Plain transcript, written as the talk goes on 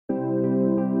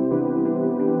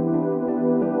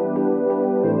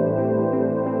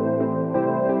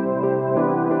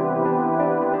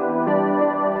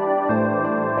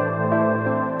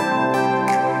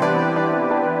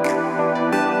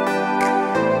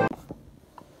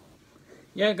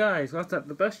Yeah guys, what's up,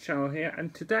 the Bus Channel here,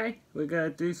 and today we're going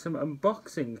to do some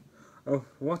unboxing of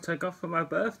what I got for my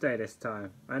birthday this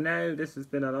time. I know this has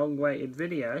been a long waited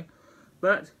video,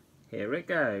 but here it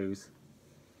goes.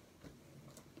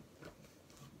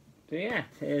 So yeah,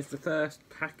 here's the first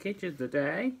package of the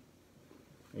day.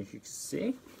 As you can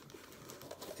see,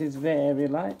 it is very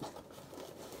light.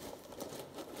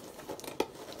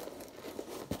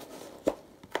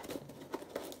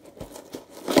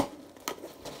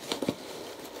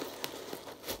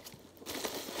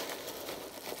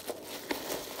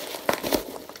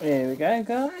 Here we go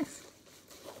guys,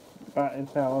 that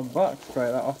is now unboxed,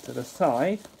 throw that off to the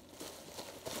side,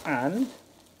 and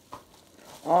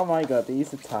oh my god,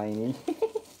 these are tiny.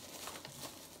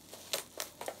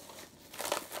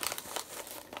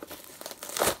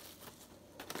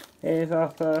 Here's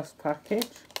our first package.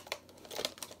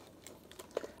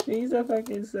 These are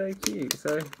fucking so cute.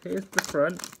 So here's the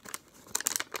front,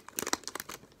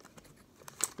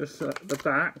 the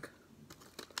back,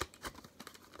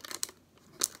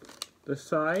 the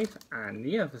side, and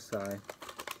the other side.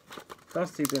 It's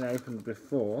obviously been opened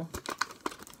before.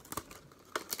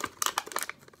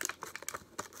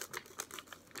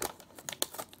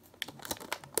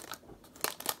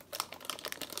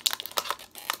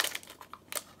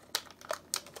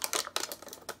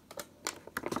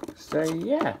 So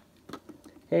yeah,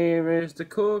 here is the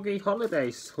Corgi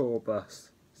Holiday Tour Bus.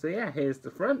 So yeah, here's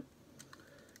the front,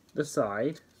 the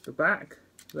side, the back,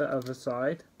 the other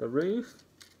side, the roof,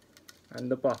 and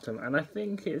the bottom. And I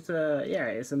think it's a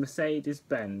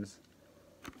Mercedes-Benz.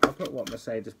 I'll put what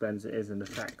Mercedes-Benz it is in the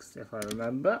text if I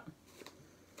remember.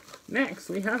 Next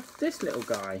we have this little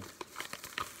guy.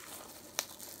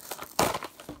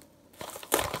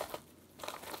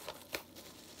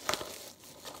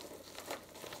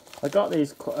 I got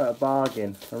these at a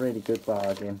bargain, a really good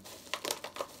bargain.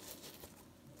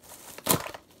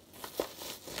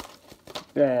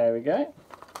 There we go.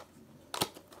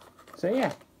 So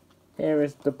yeah, here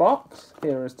is the box,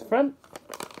 here is the front,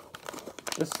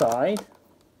 the side,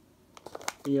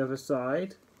 the other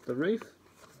side, the roof,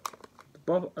 the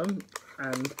bottom,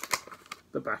 and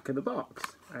the back of the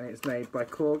box. And it's made by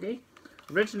Corgi.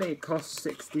 Originally it cost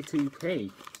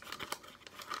 62p.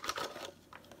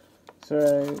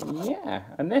 So yeah,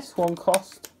 and this one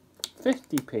cost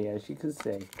 50p as you can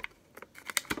see.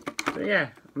 So yeah,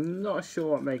 I'm not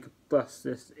sure what make of bus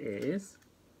this is.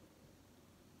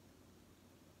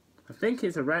 I think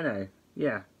it's a Renault.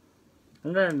 Yeah,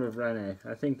 I'm going with Renault,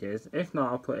 I think it is. If not,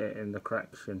 I'll put it in the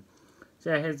correction.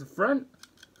 So yeah, here's the front,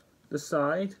 the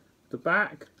side, the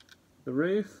back, the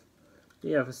roof,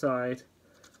 the other side,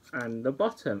 and the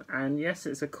bottom. And yes,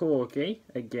 it's a Corgi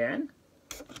again.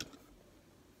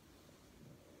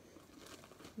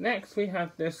 Next we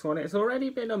have this one. It's already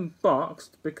been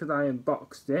unboxed because I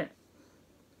unboxed it.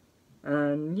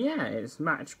 And yeah, it's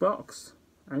Matchbox.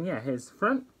 And yeah, here's the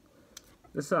front,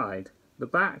 the side, the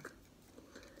back,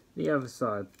 the other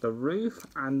side, the roof,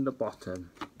 and the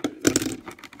bottom.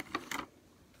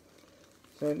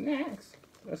 So next,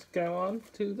 let's go on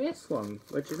to this one,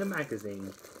 which is a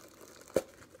magazine.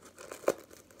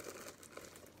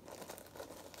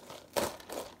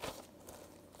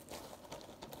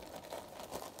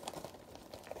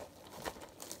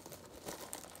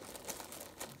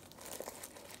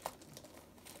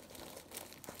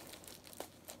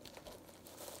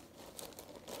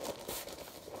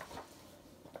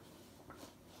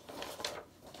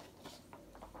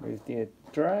 Here's the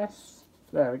address.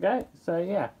 There we go. So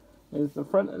yeah, here's the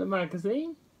front of the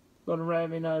magazine. Got a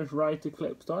really nice writer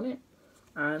clips on it.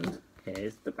 And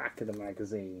here's the back of the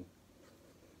magazine.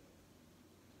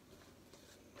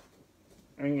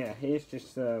 And yeah, here's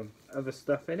just some other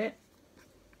stuff in it.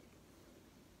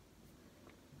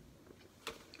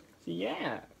 So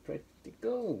yeah, pretty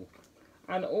cool.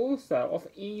 And also off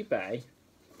eBay,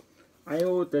 I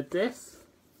ordered this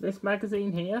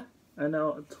magazine here. And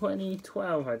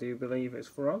 2012 I do believe it's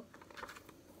from.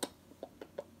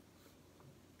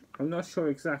 I'm not sure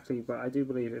exactly, but I do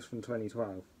believe it's from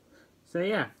 2012. So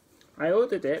yeah, I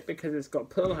ordered it because it's got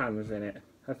pull hams in it.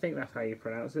 I think that's how you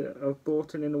pronounce it. Of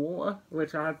Bourton in the Water,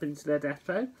 which I have been to their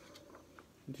depot,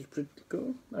 which is pretty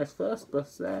cool. Nice first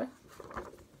bus there.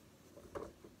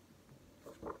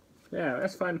 Yeah,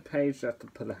 let's find a page that the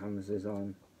pull hams is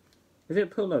on. Is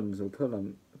it Pullhams or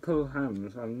pull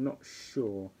hams? I'm not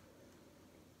sure.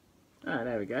 Ah,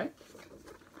 there we go.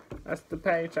 That's the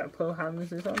page that Pull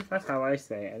Hams is on. That's how I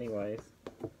say it anyways.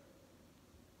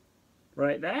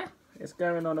 Right there. It's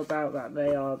going on about that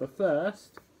they are the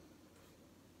first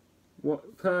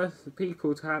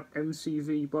people to have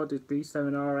MCV bodied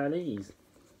B7 RLEs.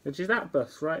 Which is that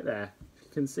bus right there. You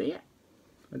can see it.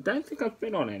 I don't think I've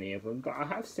been on any of them, but I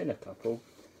have seen a couple.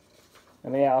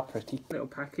 And they are pretty. Little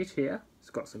package here. It's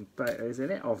got some photos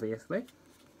in it, obviously.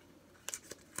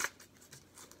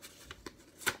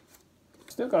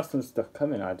 Still got some stuff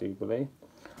coming, I do believe.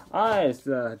 It's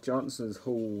the Johnson's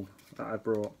haul that I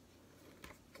brought.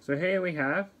 So here we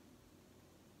have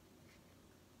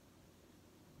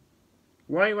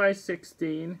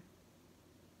YY16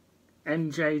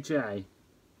 NJJ,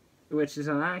 which is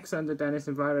an Alexander Dennis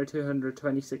Enviro 200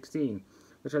 2016,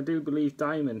 which I do believe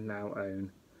Diamond now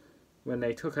own. When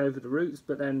they took over the Roots,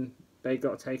 but then they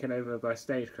got taken over by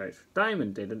Stagecoach.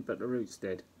 Diamond didn't, but the Roots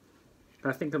did.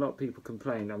 I think a lot of people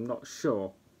complained, I'm not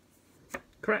sure.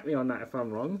 Correct me on that if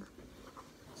I'm wrong.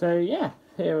 So yeah,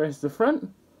 here is the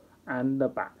front and the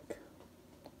back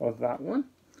of that one.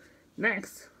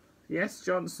 Next, yes,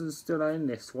 Johnson's still own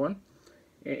this one.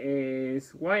 It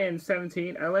is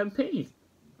YN17 OMP,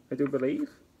 I do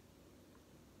believe.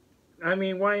 I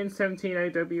mean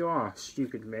YN17 OWR,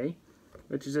 stupid me.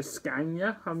 Which is a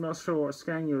Scania. I'm not sure what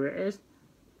Scania it is.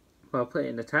 But I'll put it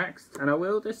in the text. And I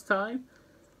will this time.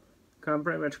 Because I'm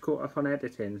pretty much caught up on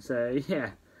editing. So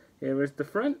yeah, here is the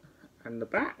front and the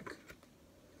back.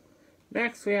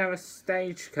 Next we have a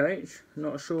Stagecoach.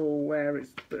 Not sure where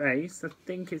it's based. I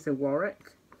think it's in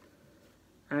Warwick.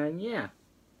 And yeah,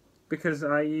 because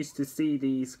I used to see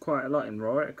these quite a lot in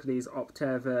Warwick. These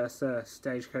Optare Versa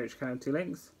Stagecoach County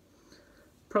Links.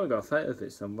 Probably got a photo of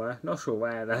it somewhere. Not sure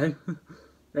where though.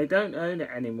 They don't own it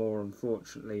anymore,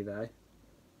 unfortunately, though.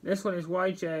 This one is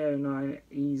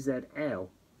YJ09EZL.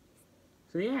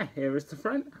 So yeah, here is the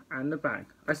front and the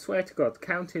back. I swear to God,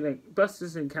 County Link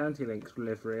buses and County Links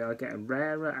delivery are getting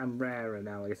rarer and rarer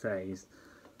nowadays.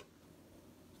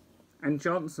 And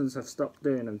Johnson's have stopped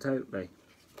doing them totally.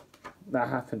 That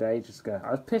happened ages ago.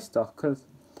 I was pissed off because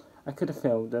I could have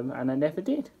filmed them and I never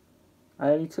did.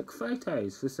 I only took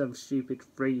photos for some stupid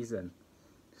reason.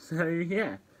 So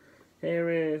yeah, here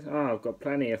is, I've got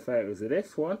plenty of photos of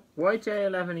this one.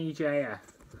 YJ11EJF,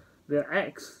 the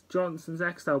Johnson's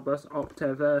XL bus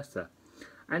Optare Versa.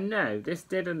 And no, this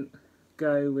didn't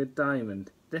go with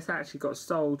Diamond. This actually got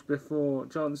sold before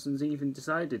Johnson's even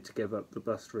decided to give up the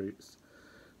bus routes.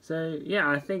 So yeah,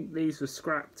 I think these were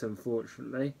scrapped,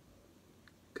 unfortunately,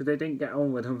 because they didn't get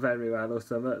on with them very well or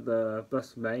something, the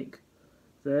bus make.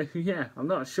 So yeah, I'm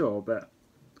not sure, but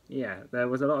yeah, there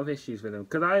was a lot of issues with them.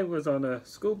 Because I was on a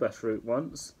school bus route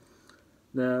once,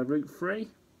 the Route 3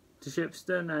 to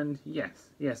Shipston, and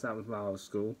yes, that was my old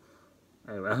school.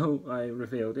 Oh well, I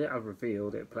revealed it. I've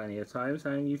revealed it plenty of times,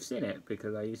 and you've seen it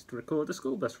because I used to record the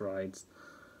school bus rides.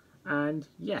 And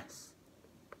yes.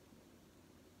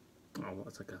 Oh,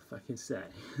 what's I gonna fucking say?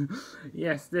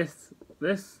 Yes, this,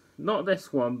 not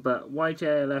this one, but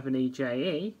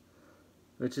YJ11EJE,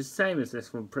 which is the same as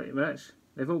this one pretty much.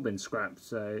 They've all been scrapped,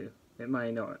 so it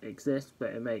may not exist, but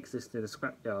it may exist in a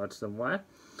scrapyard somewhere.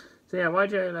 So yeah,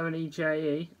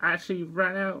 YJ11EJE actually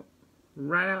ran out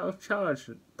of charge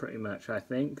pretty much, I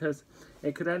think, because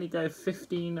it could only go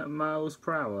 15 miles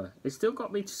per hour. It still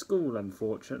got me to school,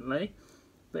 unfortunately,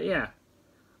 but yeah,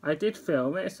 I did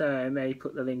film it, so I may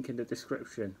put the link in the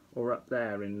description or up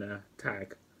there in the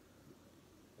tag.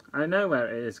 I know where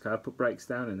it is because I put breaks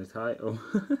down in the title.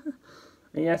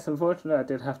 And yes, unfortunately I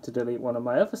did have to delete one of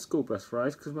my other school bus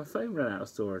rides because my phone ran out of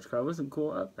storage because I wasn't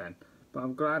caught up then. But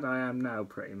I'm glad I am now,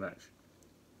 pretty much.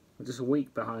 I'm just a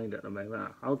week behind at the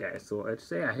moment. I'll get it sorted.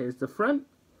 So yeah, here's the front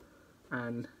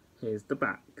and here's the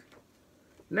back.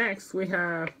 Next we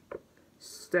have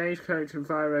Stagecoach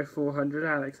Enviro 400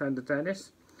 Alexander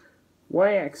Dennis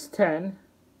YX10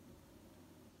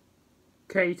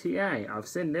 KTA. I've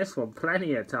seen this one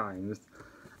plenty of times.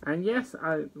 And yes,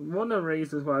 one of the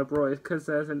reasons why I brought it is because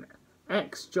there's an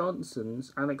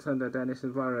ex-Johnson's Alexander Dennis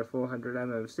Enviro 400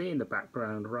 MMC in the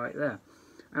background right there.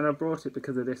 And I brought it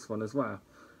because of this one as well.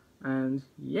 And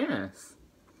yes,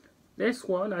 this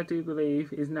one I do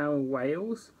believe is now in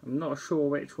Wales. I'm not sure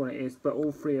which one it is, but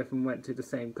all three of them went to the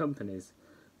same companies.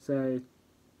 So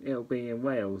it'll be in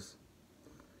Wales.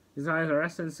 It's either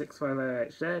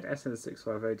SN650HZ,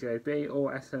 SN650JB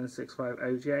or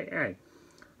SN650JA.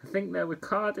 I think they're with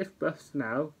Cardiff bus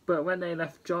now, but when they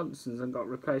left Johnson's and got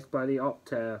replaced by the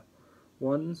Optare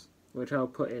ones, which I'll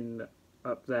put in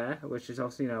up there, which is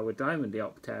obviously now with Diamond, the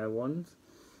Optare ones.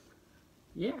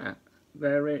 Yeah,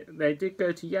 they did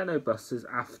go to yellow buses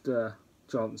after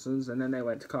Johnson's, and then they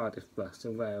went to Cardiff bus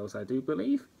in Wales, I do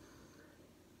believe.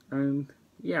 And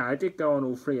yeah, I did go on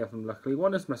all three of them, luckily.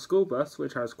 One is my school bus,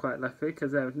 which I was quite lucky,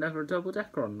 because there was never a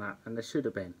double-decker on that, and there should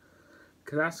have been.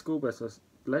 Because that school bus was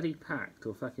bloody packed,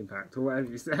 or fucking packed, or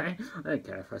whatever you say. I don't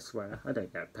care if I swear. I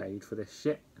don't get paid for this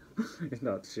shit. It's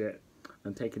not shit.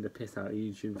 I'm taking the piss out of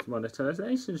YouTube's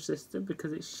monetization system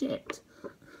because it's shit.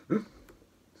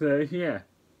 So yeah,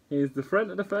 here's the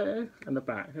front of the photo and the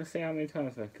back. Let's see how many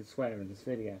times I can swear in this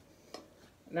video.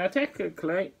 Now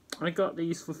technically, I got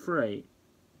these for free.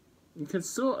 You can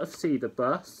sort of see the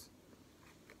bus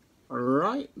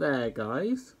right there,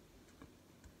 guys.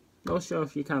 Not sure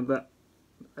if you can, but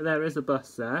there is a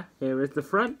bus there. Here is the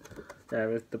front,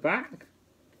 there is the back.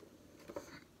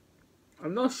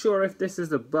 I'm not sure if this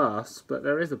is a bus, but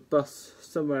there is a bus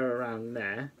somewhere around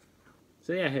there.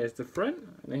 So yeah, here's the front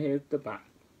and here's the back.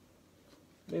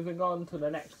 Moving on to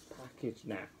the next package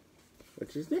now,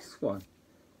 which is this one.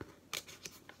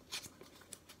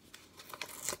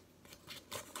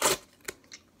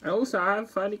 And also I've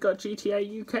finally got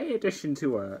GTA UK edition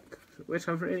to work, which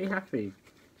I'm really happy.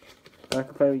 I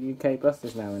can play with UK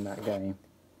buses now in that game.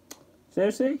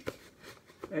 Seriously?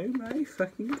 Oh my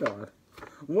fucking god.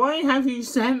 Why have you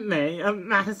sent me a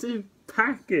massive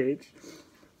package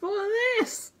for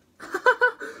this?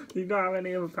 You don't have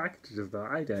any other packages though,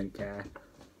 I don't care.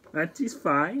 That is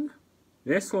fine.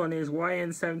 This one is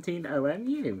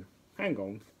YN17OMU. Hang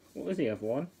on, what was the other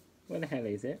one? Where the hell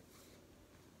is it?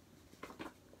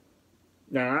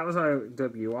 No, that was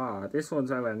OWR. This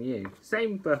one's OMU.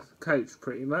 Same bus coach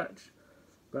pretty much,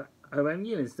 but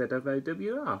OMU instead of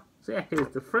OWR. So yeah, here's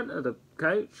the front of the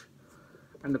coach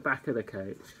and the back of the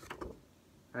coach,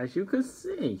 as you can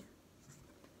see.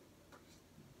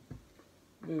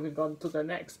 Moving on to the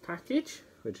next package,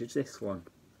 which is this one.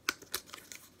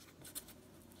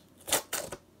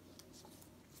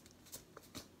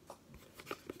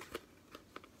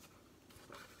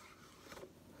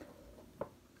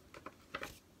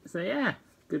 So yeah,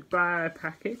 goodbye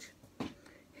package.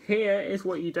 Here is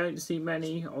what you don't see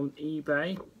many on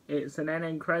eBay. It's an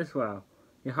NN Creswell.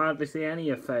 You hardly see any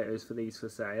of photos for these for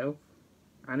sale.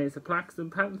 And it's a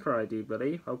Plaxton Panther, I do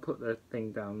believe. I'll put the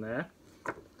thing down there.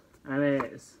 And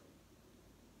it's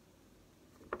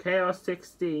Chaos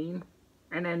 16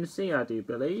 NNC, I do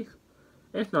believe.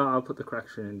 If not, I'll put the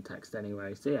correction in text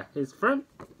anyway. So yeah, here's the front.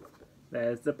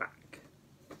 There's the back.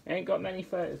 Ain't got many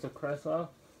photos of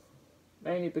Creswell.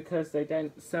 Mainly because they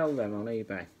don't sell them on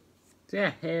eBay. So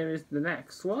yeah, here is the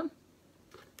next one.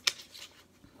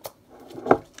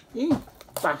 You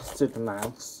bastard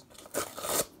mouse.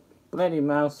 Bloody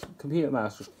mouse, computer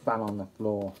mouse just fell on the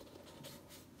floor.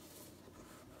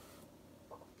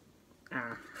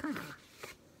 Aha.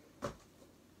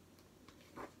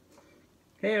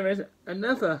 Here is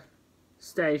another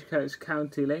Stagecoach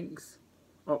County Links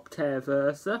Optare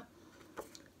Versa.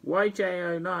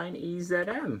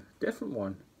 YJ09EZM, different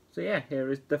one. So yeah,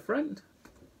 here is the front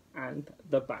and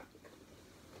the back.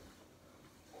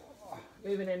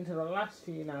 Moving into the last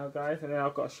few now, guys, and then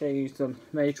I've got to show you some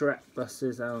majorette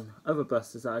buses and other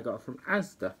buses that I got from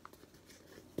Asda.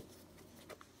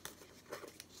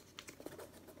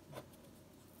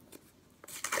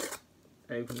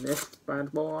 Open this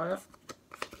bad boy up.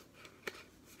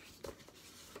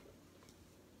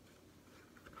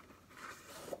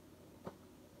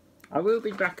 I will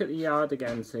be back at the yard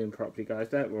again soon properly, guys,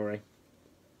 don't worry.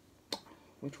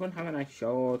 Which one haven't I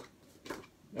showed?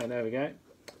 Oh, there we go. I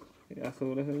think that's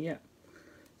all of them yet.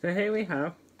 So here we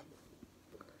have,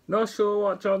 not sure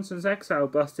what Johnson's XL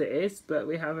bus it is, but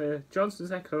we have a Johnson's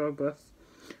XL bus.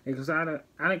 It goes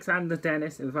Alexander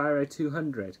Dennis Enviro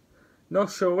 200.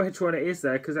 Not sure which one it is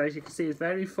though, because as you can see it's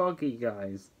very foggy,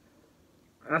 guys.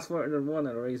 That's one of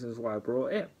the reasons why I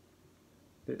brought it.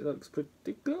 It looks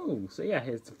pretty cool. So yeah,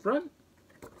 here's the front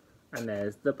and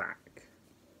there's the back.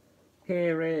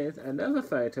 Here is another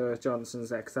photo of Johnson's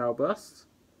XL bus.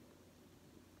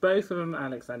 Both of them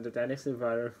Alexander Dennis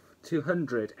Enviro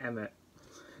 200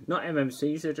 not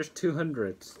MMCs, they're just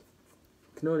 200s.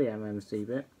 Ignore the MMC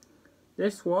bit.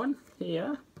 This one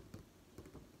here,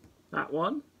 that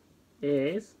one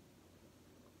is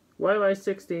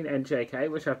YY16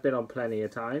 NJK, which I've been on plenty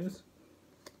of times,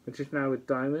 which is now with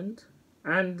Diamond.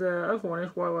 And the other one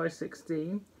is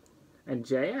YY16 and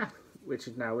JF, which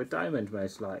is now with Diamond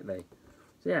most likely.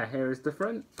 So yeah, here is the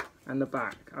front and the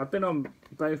back. I've been on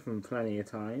both of them plenty of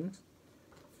times.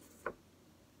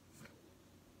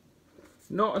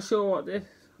 Not sure what this...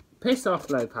 Piss off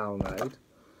low power mode.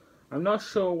 I'm not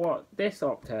sure what this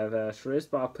Optare Versa is,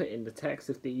 but I'll put in the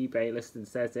text if the eBay listing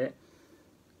says it.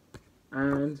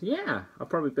 And yeah, I've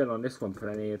probably been on this one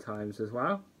plenty of times as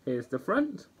well. Here's the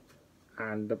front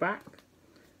and the back.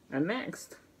 And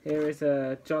next, here is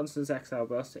a Johnson's XL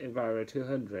bus Enviro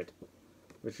 200,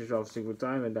 which is obviously with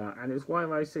Diamond out, and it's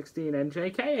YY16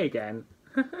 NJK again.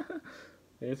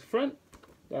 Here's the front,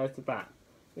 there's the back.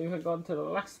 We've gone to the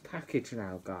last package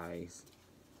now, guys.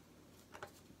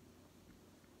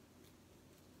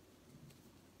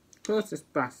 Of course this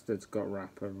bastard's got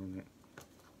wrapper on it.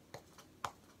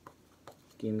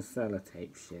 Fucking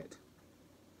sellotape shit.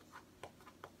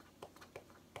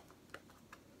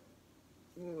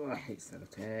 Ooh, I hate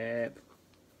sellotape.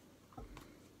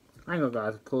 Hang on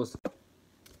guys, of course.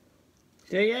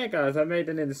 So yeah guys, I made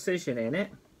an incision in it.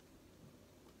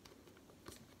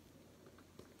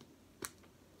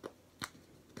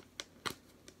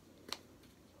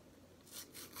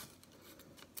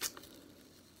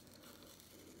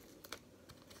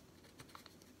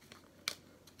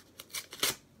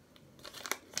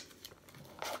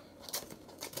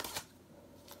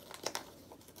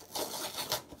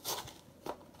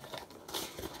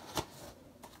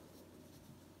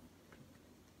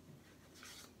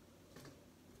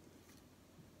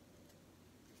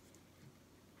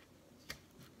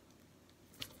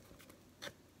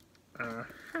 Aha.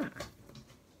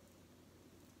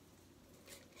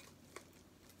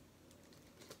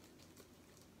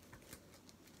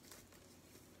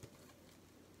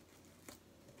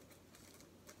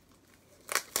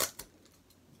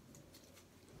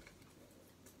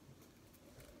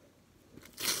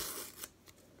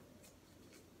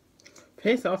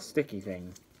 Piss off, sticky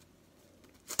thing.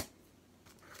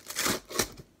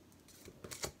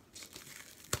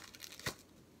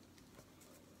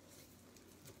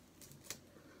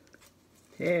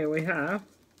 Here we have,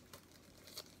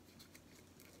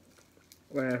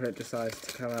 wherever it decides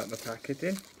to come out the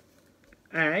packaging,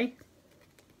 a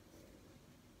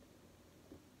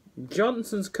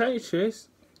Johnson's Coaches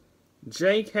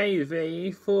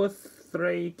JKV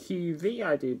 43QV,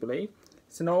 I do believe.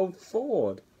 It's an old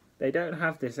Ford. They don't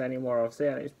have this anymore, obviously,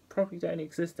 and it probably don't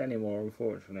exist anymore,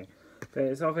 unfortunately. But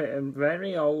it's of it a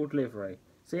very old livery.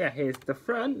 So yeah, here's the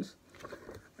front,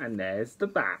 and there's the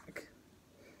back.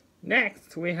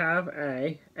 Next, we have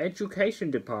a education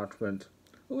department.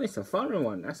 Oh, it's a foreign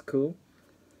one. That's cool.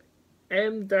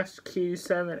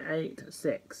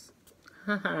 M-Q786.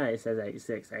 Haha, it says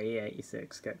 86,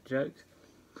 AE86. Get jokes.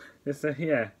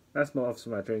 Yeah, that's more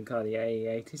obviously my dream car, the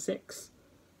AE86.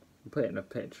 I'm putting a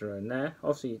picture in there.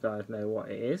 Obviously, you guys know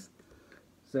what it is.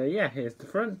 So yeah, here's the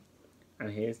front, and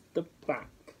here's the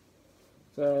back.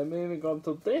 So moving on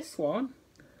to this one,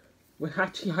 we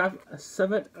actually have a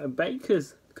Summit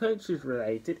Bakers coaches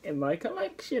related in my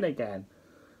collection again.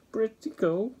 Pretty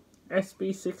cool.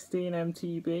 SB16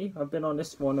 MTB. I've been on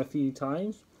this one a few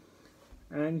times.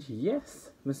 And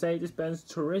yes, Mercedes-Benz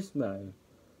Turismo. One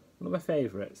of my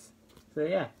favourites. So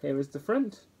yeah, here is the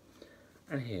front.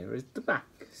 And here is the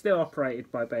back. Still operated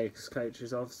by Bakers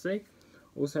Coaches, obviously.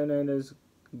 Also known as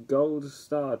Gold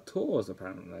Star Tours,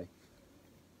 apparently.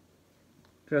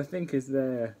 Which I think is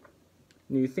their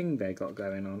new thing they got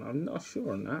going on. I'm not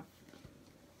sure on that.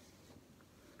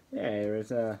 Yeah, here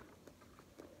is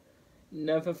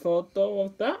another photo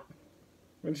of that,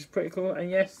 which is pretty cool.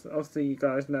 And yes, obviously you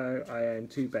guys know I own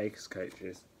two Bakers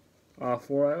Coaches,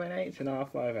 R40NH and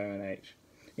R50NH.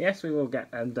 Yes, we will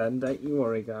get them done, don't you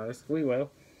worry guys, we will.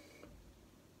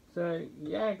 So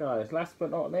yeah guys, last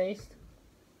but not least,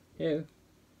 here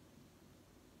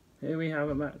we have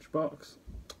a Matchbox.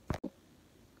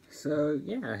 So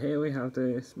yeah, here we have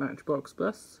this Matchbox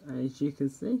bus, as you can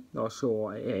see. Not sure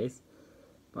what it is,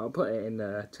 but I'll put it in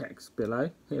the text below.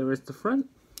 Here is the front,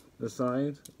 the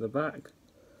side, the back,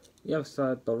 the other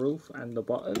side, the roof and the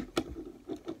bottom.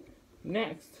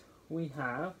 Next we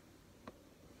have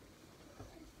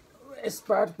this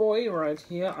bad boy right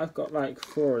here. I've got like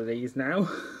 4 of these now.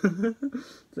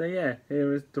 So yeah,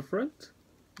 here is the front,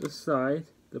 the side,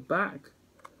 the back,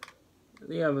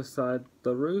 the other side,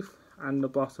 the roof and the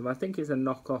bottom. I think it's a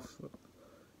knockoff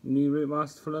New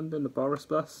Routemaster for London, the Boris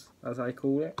bus, as I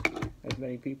call it, as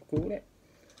many people call it.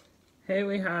 Here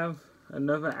we have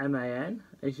another MAN,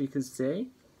 as you can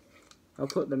see. I'll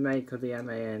put the make of the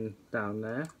MAN down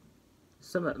there.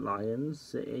 Summit Lions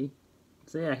City.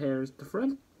 So yeah, here is the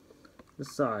front, the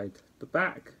side, the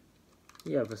back,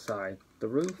 the other side, the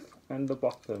roof and the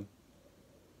bottom.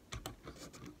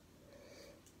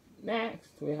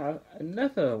 Next we have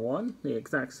another one, the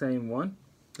exact same one.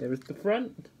 Here is the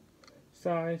front,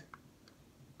 side,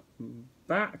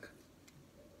 back,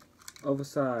 other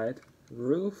side,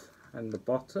 roof and the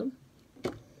bottom.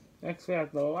 Next we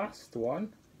have the last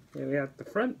one. Here we have the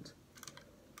front,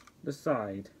 the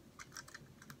side,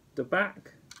 the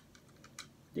back,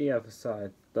 the other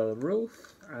side, the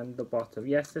roof and the bottom.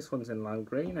 Yes, this one's in lime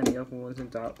green and the other one's in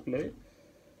dark blue.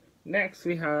 Next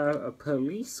we have a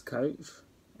police coach,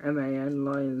 MAN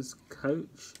Lions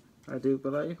Coach, I do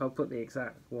believe. I'll put the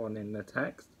exact one in the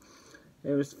text.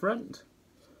 Here is front,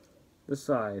 the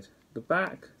side, the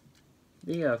back,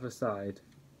 the other side,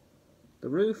 the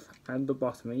roof and the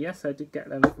bottom. And yes, I did get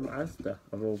them from Asda,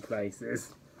 of all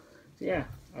places. So yeah,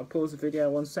 I'll pause the video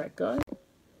 1 sec, guys.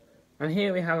 And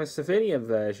here we have a civilian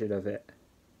version of it.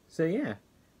 So yeah,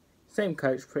 same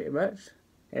coach pretty much.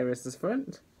 Here is the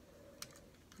front,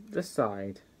 the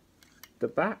side, the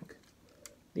back,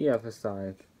 the other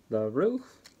side, the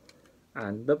roof,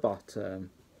 and the bottom.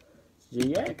 So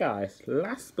yeah guys,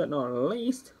 last but not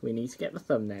least, we need to get the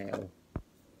thumbnail.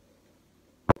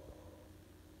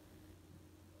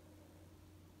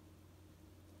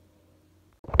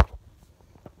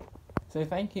 So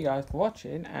thank you guys for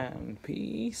watching, and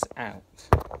peace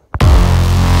out.